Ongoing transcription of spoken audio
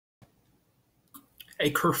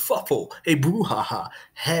a kerfuffle, a brouhaha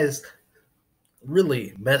has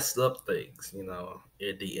really messed up things, in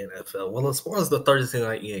the NFL. Well, as far as the Thursday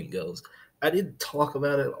night game goes, I didn't talk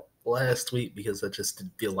about it last week because I just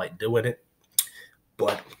didn't feel like doing it.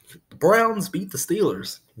 But the Browns beat the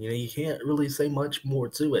Steelers. You can't really say much more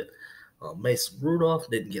to it. Mason Rudolph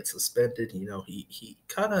didn't get suspended. He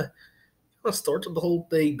kind of started the whole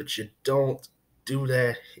thing, but you don't do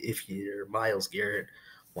that if you're Myles Garrett.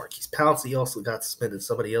 Marquise Pouncey also got suspended.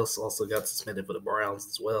 Somebody else also got suspended for the Browns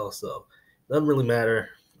as well. So it doesn't really matter.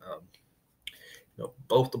 Um,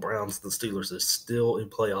 both the Browns and the Steelers are still in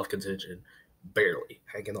playoff contention, barely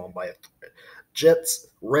hanging on by a thread. Jets,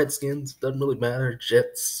 Redskins, doesn't really matter.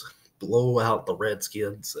 Jets blow out the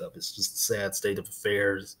Redskins. It's just a sad state of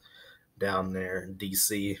affairs down there in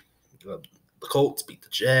D.C. The Colts beat the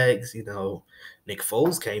Jags. Nick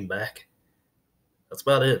Foles came back. That's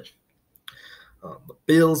about it. The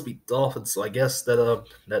Bills beat the Dolphins, so I guess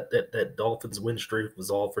that Dolphins win streak was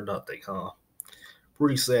all for nothing, huh?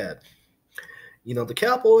 Pretty sad. The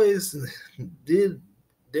Cowboys did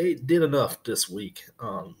enough this week.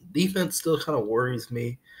 Defense still kind of worries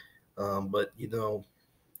me, but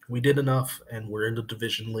we did enough, and we're in the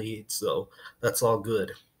division lead, so that's all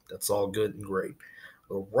good. That's all good and great.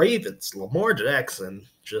 The Ravens, Lamar Jackson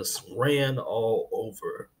just ran all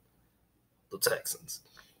over the Texans.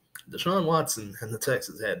 Deshaun Watson and the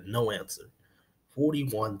Texans had no answer.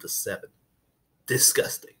 41-7.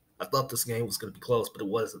 Disgusting. I thought this game was going to be close, but it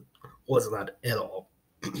wasn't. Not at all.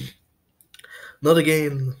 Another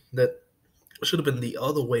game that should have been the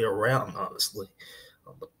other way around, honestly.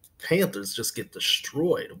 The Panthers just get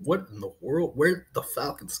destroyed. What in the world? Where did the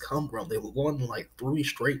Falcons come from? They've won like 3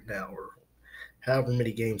 straight now, or however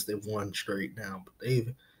many games they've won straight now. But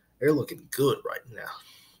they're looking good right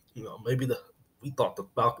now. Maybe we thought the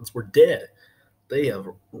Falcons were dead. They have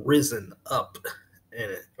risen up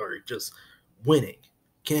and are just winning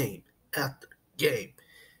game after game.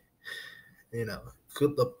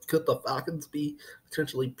 Could the Falcons be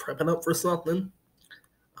potentially prepping up for something?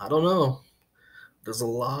 I don't know. There's a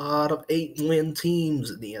lot of 8-win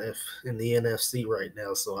teams in the NFC right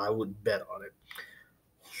now, so I would bet on it.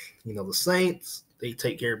 The Saints, they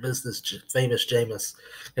take care of business. Famous Jameis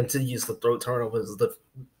continues to throw turnovers.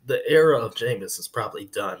 The era of Jameis is probably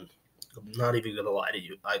done. I'm not even going to lie to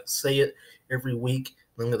you. I say it every week,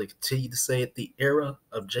 and I'm going to continue to say it. The era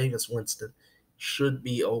of Jameis Winston should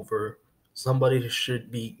be over. Somebody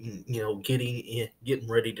should be, getting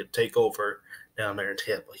ready to take over down there in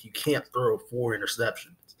Tampa. You can't throw 4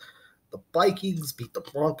 interceptions. The Vikings beat the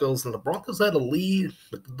Broncos, and the Broncos had a lead,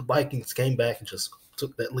 but the Vikings came back and just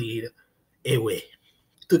took that lead away.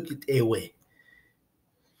 Took it away.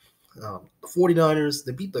 The 49ers,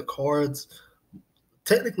 they beat the Cards.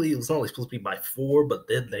 Technically, it was only supposed to be by 4, but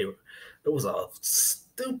then there was a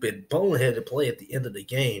stupid boneheaded play at the end of the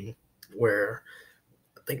game where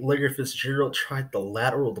I think Larry Fitzgerald tried to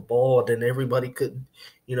lateral the ball, and then everybody could,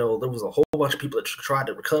 there was a whole bunch of people that tried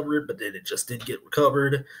to recover it, but then it just didn't get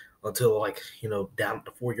recovered until, down at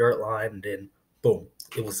the 4-yard line, and then, boom,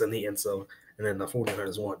 it was in the end zone, and then the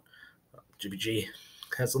 49ers won. GBG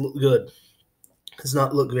hasn't looked good. Has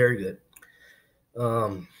not looked very good.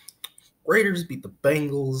 Raiders beat the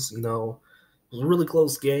Bengals, it was a really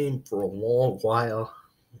close game for a long while,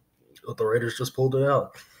 but the Raiders just pulled it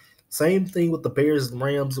out. Same thing with the Bears and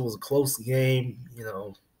Rams. It was a close game,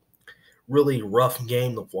 really rough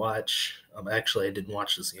game to watch. Actually, I didn't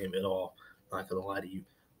watch this game at all, not going to lie to you.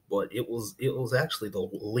 But it was actually the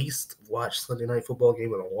least watched Sunday Night Football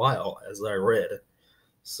game in a while, as I read.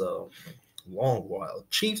 So, long while.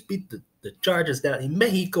 Chiefs beat the Chargers down in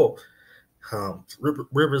Mexico.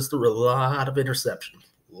 Rivers threw a lot of interceptions.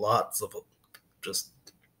 Lots of them.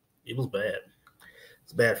 It was bad.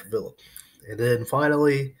 It's bad for Phillip. And then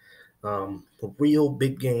finally, the real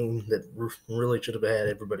big game that really should have had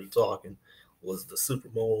everybody talking was the Super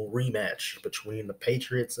Bowl rematch between the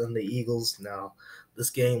Patriots and the Eagles. Now, this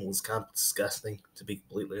game was kind of disgusting, to be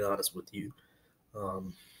completely honest with you.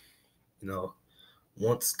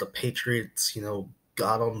 Once the Patriots,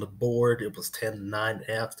 got on the board, it was 10-9 at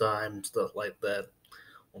halftime, stuff like that.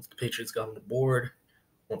 Once the Patriots got on the board,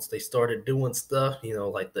 once they started doing stuff,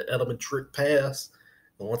 like the Edelman trick pass,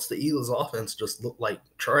 and once the Eagles' offense just looked like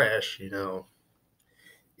trash,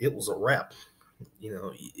 it was a wrap.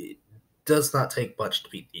 It does not take much to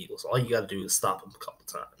beat the Eagles. All you got to do is stop them a couple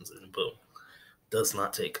times, and boom. Does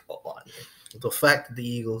not take a lot. The fact that the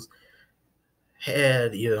Eagles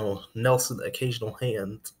had, Nelson occasional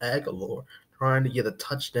hands, Aguilar, trying to get a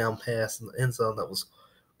touchdown pass in the end zone that was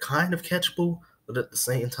kind of catchable, but at the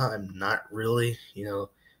same time, not really,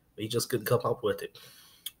 he just couldn't come up with it.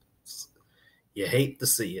 You hate to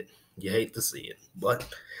see it. You hate to see it. But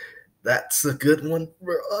that's a good one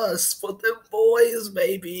for us, for them boys,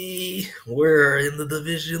 baby. We're in the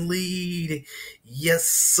division lead. Yes,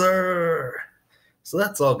 sir. So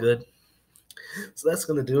that's all good. So that's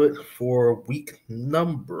going to do it for week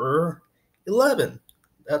number 11.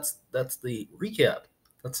 That's the recap.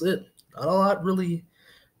 That's it. Not a lot really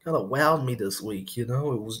kind of wowed me this week. It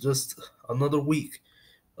was just another week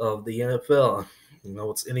of the NFL.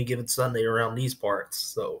 It's any given Sunday around these parts.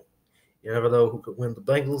 So you never know who could win. The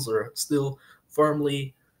Bengals are still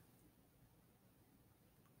firmly,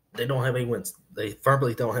 they don't have any wins. They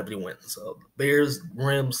firmly don't have any wins. So the Bears,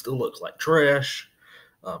 Rams still looks like trash.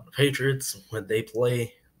 The Patriots, when they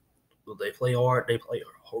play hard. They play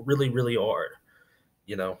really, really hard.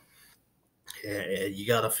 You know, and you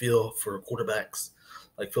got to feel for quarterbacks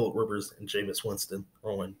like Philip Rivers and Jameis Winston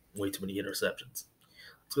throwing way too many interceptions.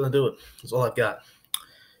 That's going to do it. That's all I've got.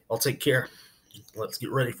 I'll take care. Let's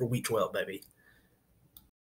get ready for week 12, baby.